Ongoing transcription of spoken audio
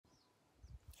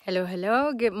Hello,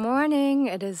 hello, good morning.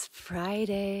 It is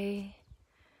Friday.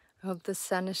 I hope the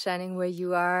sun is shining where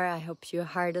you are. I hope your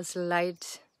heart is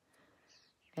light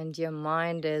and your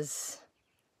mind is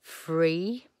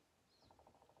free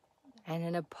and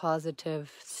in a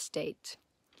positive state.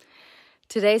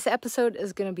 Today's episode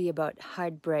is going to be about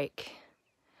heartbreak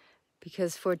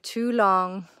because for too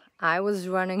long I was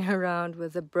running around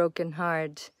with a broken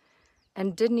heart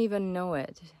and didn't even know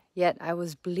it. Yet I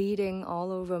was bleeding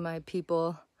all over my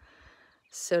people,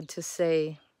 so to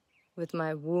say, with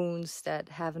my wounds that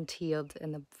haven't healed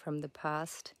from the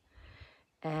past.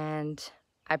 And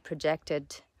I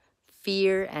projected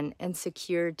fear and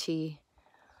insecurity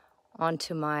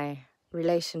onto my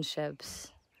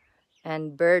relationships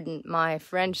and burdened my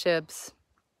friendships.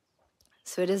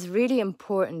 So it is really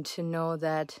important to know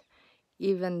that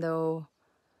even though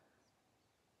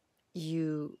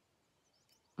you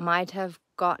might have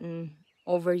gotten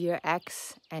over your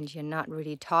ex and you're not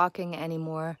really talking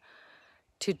anymore,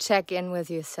 to check in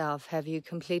with yourself. Have you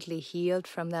completely healed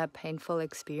from that painful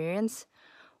experience?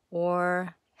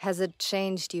 Or has it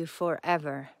changed you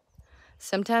forever?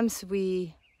 Sometimes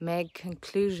we make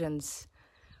conclusions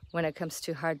when it comes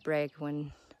to heartbreak.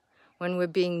 When we're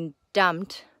being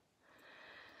dumped,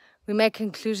 we make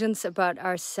conclusions about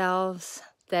ourselves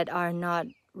that are not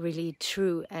really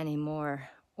true anymore,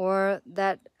 or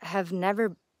that have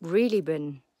never really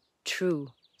been true.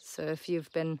 So if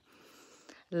you've been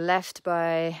left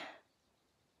by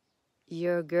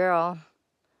your girl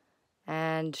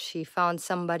and she found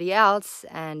somebody else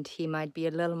and he might be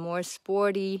a little more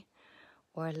sporty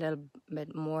or a little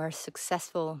bit more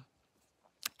successful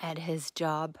at his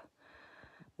job,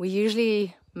 we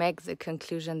usually make the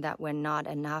conclusion that we're not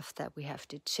enough, that we have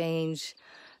to change,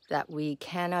 that we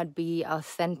cannot be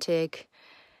authentic.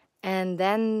 And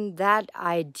then that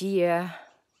idea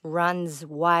runs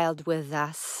wild with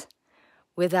us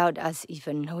without us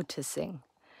even noticing.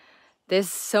 There's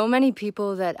so many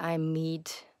people that I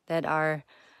meet that are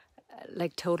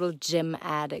like total gym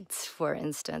addicts, for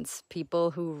instance.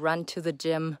 People who run to the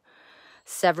gym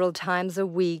several times a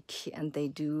week and they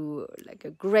do like a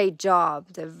great job.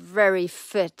 They're very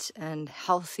fit and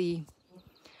healthy.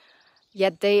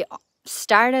 Yet they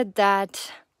started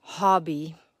that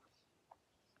hobby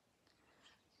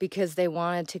because they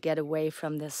wanted to get away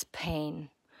from this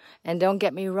pain. And don't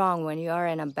get me wrong, when you are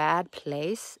in a bad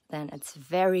place, then it's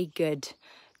very good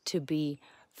to be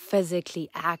physically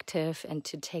active and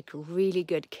to take really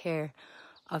good care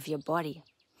of your body.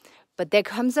 But there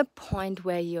comes a point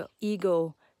where your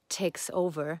ego takes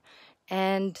over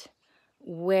and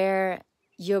where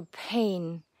your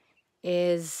pain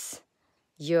is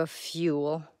your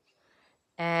fuel.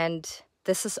 And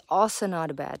this is also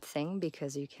not a bad thing,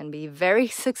 because you can be very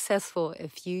successful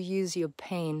if you use your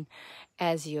pain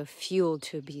as your fuel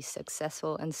to be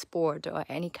successful in sport or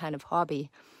any kind of hobby.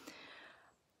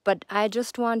 But I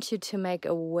just want you to make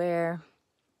aware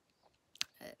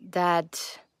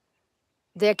that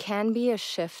there can be a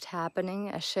shift happening,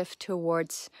 a shift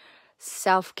towards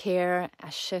self-care, a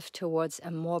shift towards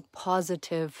a more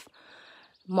positive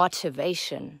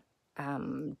motivation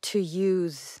to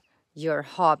use your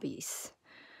hobbies.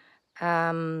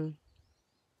 The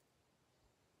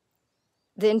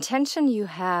intention you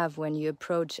have when you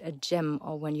approach a gym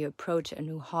or when you approach a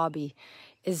new hobby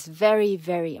is very,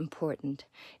 very important.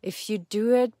 If you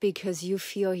do it because you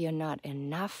feel you're not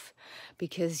enough,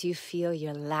 because you feel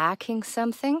you're lacking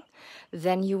something,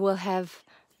 then you will have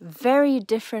very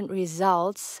different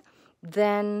results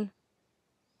than,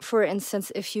 for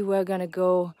instance, if you were going to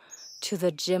go to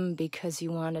the gym because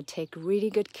you want to take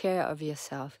really good care of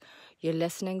yourself. You're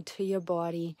listening to your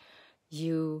body,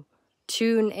 you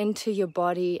tune into your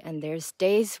body, and there's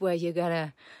days where you're going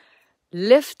to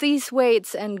lift these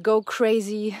weights and go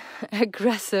crazy,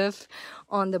 aggressive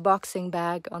on the boxing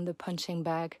bag, on the punching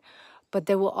bag. But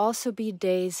there will also be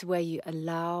days where you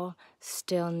allow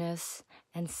stillness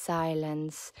and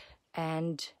silence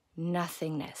and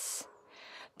nothingness.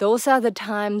 Those are the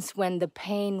times when the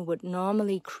pain would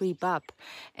normally creep up,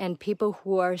 and people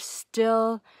who are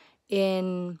still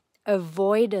in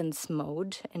avoidance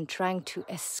mode and trying to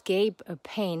escape a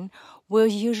pain will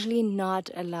usually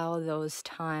not allow those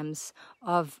times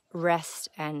of rest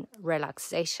and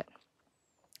relaxation.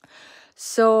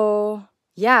 So,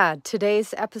 yeah,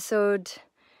 today's episode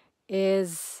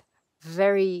is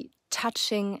very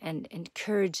touching and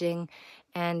encouraging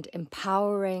and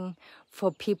empowering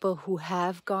for people who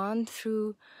have gone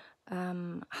through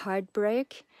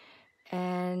heartbreak.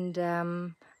 And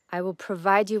I will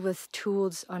provide you with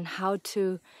tools on how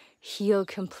to heal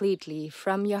completely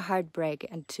from your heartbreak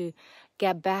and to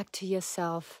get back to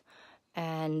yourself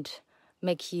and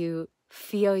make you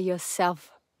feel your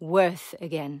self-worth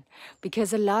again.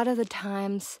 Because a lot of the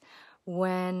times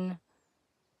when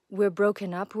we're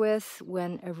broken up with,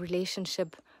 when a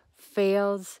relationship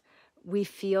fails, we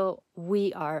feel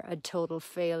we are a total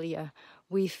failure.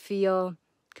 We feel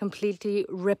completely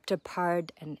ripped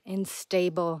apart and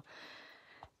unstable.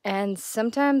 And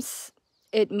sometimes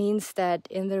it means that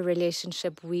in the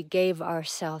relationship we gave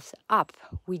ourselves up.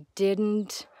 We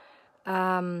didn't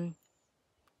kind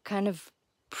of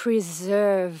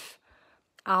preserve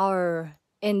our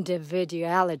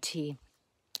individuality.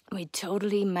 We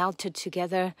totally melted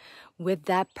together with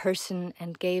that person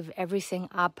and gave everything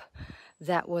up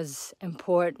that was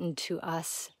important to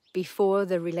us before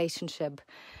the relationship.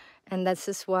 And this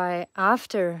is why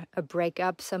after a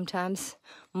breakup, sometimes,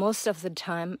 most of the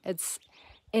time, it's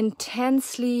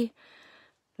intensely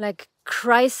like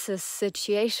crisis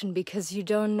situation because you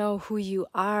don't know who you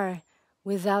are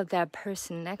without that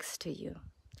person next to you.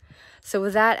 So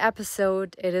with that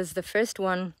episode, it is the first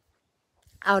one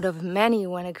out of many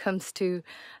when it comes to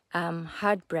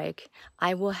heartbreak.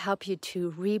 I will help you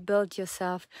to rebuild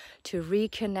yourself, to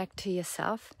reconnect to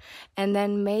yourself, and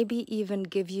then maybe even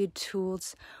give you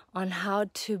tools on how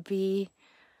to be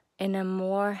in a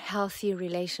more healthy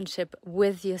relationship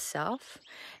with yourself,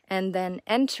 and then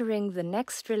entering the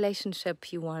next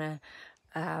relationship you want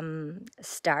to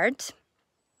start,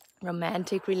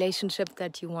 romantic relationship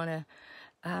that you want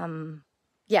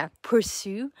to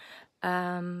pursue,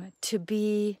 to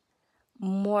be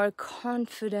more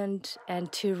confident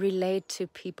and to relate to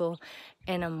people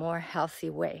in a more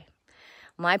healthy way.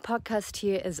 My podcast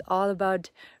here is all about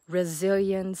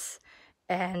resilience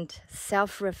and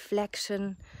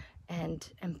self-reflection and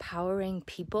empowering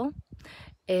people.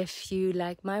 If you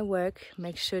like my work,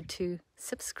 make sure to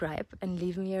subscribe and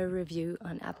leave me a review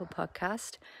on Apple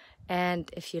Podcast. And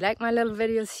if you like my little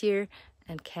videos here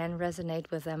and can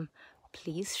resonate with them,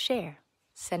 please share.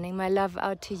 Sending my love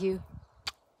out to you.